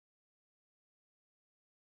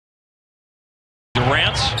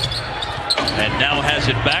Durant. And now has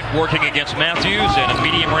it back, working against Matthews, and a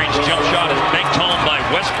medium-range jump shot is banked home by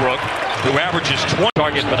Westbrook, who averages 20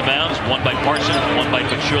 targets for the Mavs, one by Parsons, one by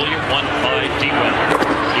Pachulia, one by D-Well.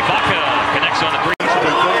 Ibaka connects on the three.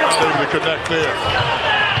 To connect there.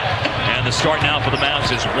 And the start now for the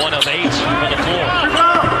Mavs is 1 of 8 on the floor.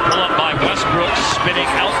 Pull up by Westbrook, spinning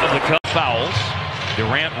out of the cup. Fouls.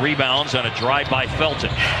 Durant rebounds on a drive by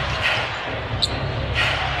Felton.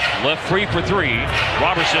 Left free for three.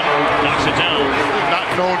 Robertson knocks it down. Not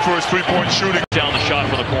known for his three-point shooting. Down the shot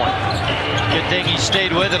for the corner. Good thing he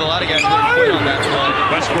stayed with it. A lot of guys wouldn't quit on that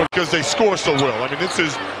play. Westbrook, because they score so well. I mean, this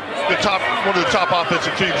is one of the top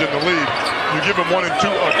offensive teams in the league. You give them 1 and 2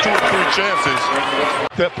 or 2 or 3 chances.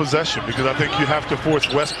 That possession, because I think you have to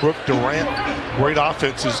force Westbrook, Durant, great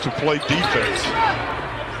offenses to play defense.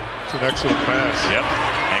 It's an excellent pass. Yep.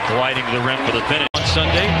 And gliding to the rim for the finish. On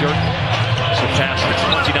Sunday, Dirk surpassed the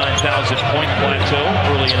 29,000-point plateau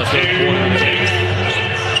early in the third quarter of the game.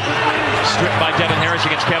 Stripped by Devin Harris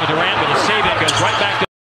against Kevin Durant with a save. It goes right back to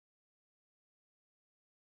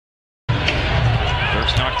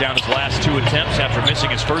Dirk's knocked down his last 2 attempts after missing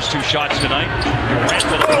his first 2 shots tonight. Durant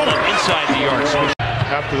with a pull-up inside the arc.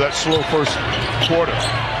 After that slow first quarter.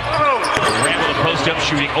 Durant with a post-up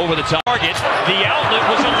shooting over the top. Target. The outlet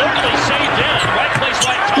was alertly saved in. Right place,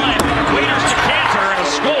 right time. Waiters to Kanter and a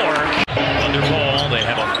score. Under ball, they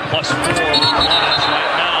have a +4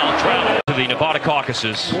 right now. Travel to the Nevada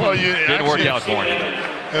Caucasus. Well, didn't work out for him.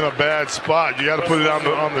 In a bad spot. You got to put it on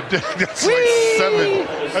the deck. That's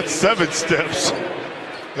like 7 steps.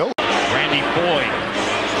 Randy Foy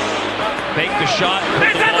faked the shot,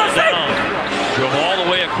 put the ball down. Drove all the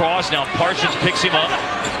way across. Now Parsons picks him up.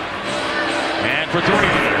 And for 3,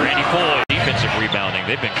 Randy Foy. Defensive rebounding.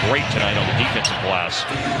 They've been great tonight on the defensive glass.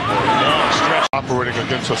 Long stretch. Operating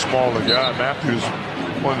against a smaller guy. Matthews,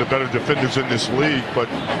 one of the better defenders in this league, but.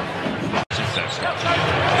 And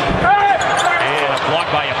a block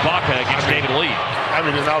by Ibaka against David Lee. I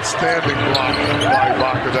mean, an outstanding block by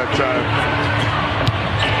Ibaka that time.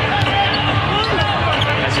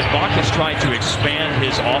 As Ibaka's trying to expand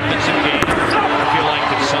his offensive game, I feel like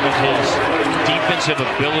that some of his defensive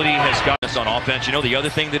ability has got us on offense. You know, the other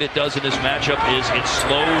thing that it does in this matchup is it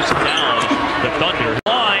slows down the Thunder.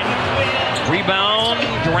 Line, rebound.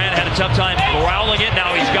 Durant had a tough time corralling it.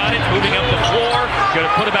 Now he's got it, moving up the floor. Going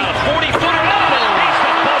to put about a 40-footer up. He's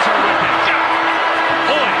the buzzer with it.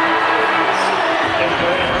 Boy.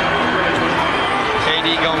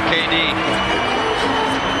 KD going KD.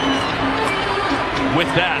 With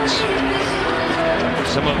that,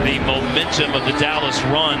 some of the momentum of the Dallas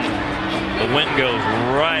run, the wind goes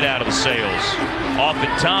right out of the sails. Off in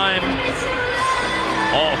time,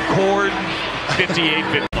 off chord,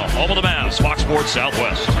 58-50. Home of the Mavs, Fox Sports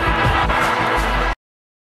Southwest.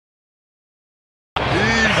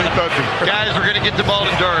 Easy touching. Guys, we're going to get the ball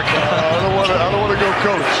to Dirk. I don't want to go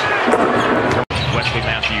coach. Wesley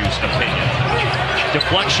Matthews' opinion.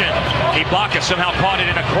 Deflection. Ibaka somehow caught it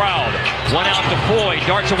in a crowd. One out to Foy.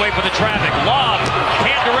 Darts away from the traffic. Lob.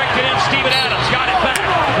 Can't direct it in. Steven Adams got it back.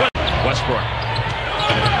 Westbrook.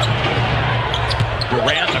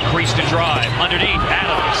 Durant, a crease to drive. Underneath.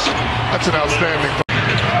 Adams. That's an outstanding.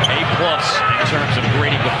 A+ in terms of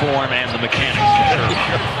grading the form and the mechanics, for sure.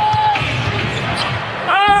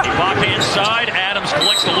 Ibaka inside. Adams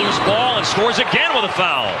collects the loose ball and scores again with a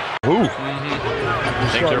foul. Ooh. I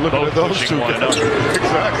think they're both pushing one another.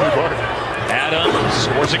 Exactly, Bart. Adams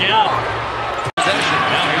scores again.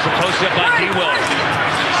 Now here's a post-up by D-Will.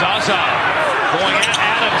 Zaza going at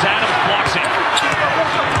Adams. Adams blocks it.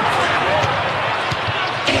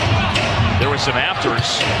 There were some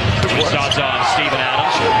afters with Zaza and Steven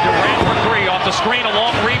Adams. Durant for 3 off the screen, a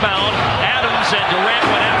long rebound. Adams and Durant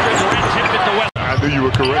went after it. Durant tipped it to West. I knew you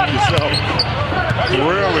were correct yourself.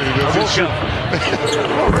 Rarely does he shoot. Oh,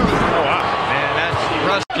 really? Oh, wow. Man, that's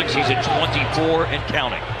Russ. He's at 24 and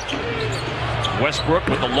counting. Westbrook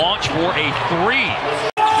with the launch for a 3.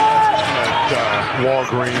 At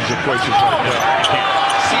Walgreens and places like that.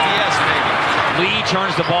 CBS, maybe. Lee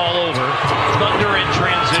turns the ball over. Thunder in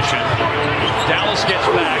transition. Dallas gets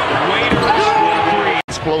back. Waiters with 3.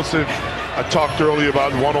 Explosive. I talked earlier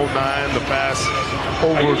about 109, the pass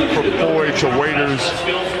over from Foy to Waiters.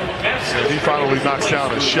 And he finally knocks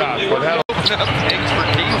down a shot. But had Open up things for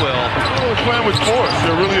D-Will. They're playing with force.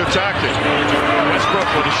 They're really attacking. Westbrook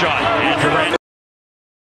with a shot. And Durant.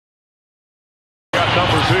 Got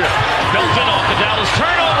numbers here. Felton off the Dallas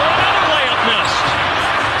turnover. Another layup missed.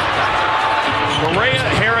 Correa,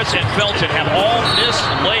 Harris, and Felton have all missed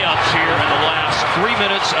layups here in the last 3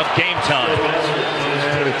 minutes of game time.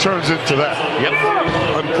 And it turns into that.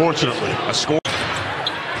 Yep. Unfortunately. A score.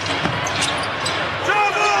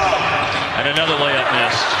 another layup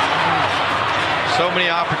missed. So many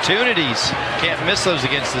opportunities. Can't miss those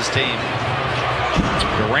against this team.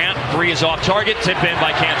 Durant, 3 is off target. Tip in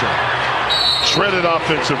by Kanter. Shredded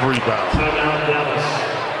offensive rebound.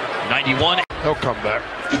 91. They'll come back.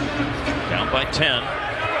 Down by 10.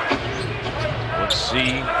 Let's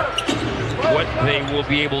see what they will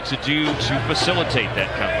be able to do to facilitate that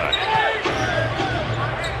comeback.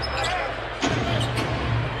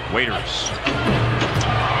 Waiters.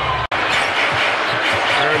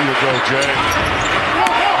 There you go, Jay.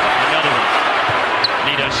 Another one.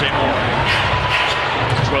 Need I say more?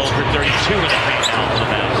 12 for 32 in the paint now for the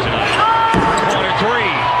Mavs tonight. Corner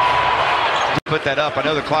 3. Put that up. I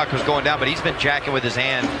know the clock was going down, but he's been jacking with his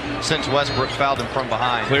hand since Westbrook fouled him from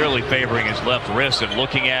behind. Clearly favoring his left wrist and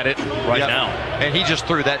looking at it right now. And he just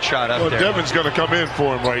threw that shot up well, there. Devin's going to come in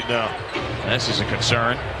for him right now. This is a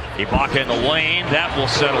concern. Ibaka in the lane. That will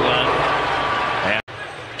settle in. And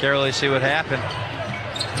Can't really see what happened.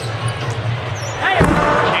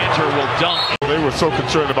 Kanter will dunk. They were so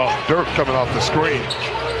concerned about Dirk coming off the screen.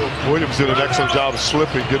 Williams did an excellent job of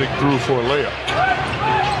slipping, getting through for a layup.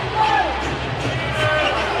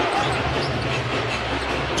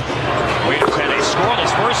 Waiters had a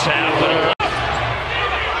scoreless first half, but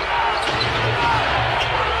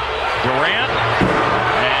Durant,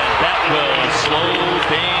 and that will slow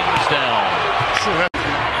things down.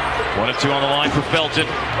 1 and 2 on the line for Felton.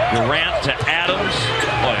 Durant to Adams.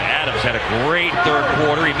 Boy, Adams had a great third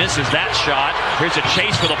quarter. He misses that shot. Here's a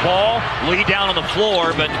chase for the ball. Lee down on the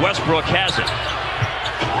floor, but Westbrook has it.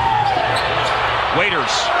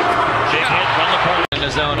 Waiters. Big hit from the corner. In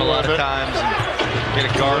the zone a lot of times and get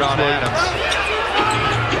a guard on Adams.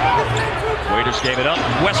 Waiters gave it up.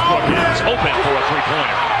 Westbrook is open for a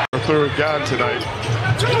three-pointer. Our third guy tonight.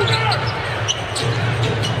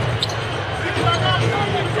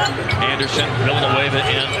 Anderson, Villanueva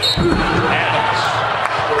in. Adams.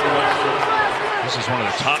 This is one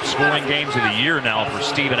of the top scoring games of the year now for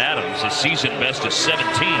Steven Adams. His season best is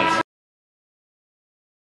 17.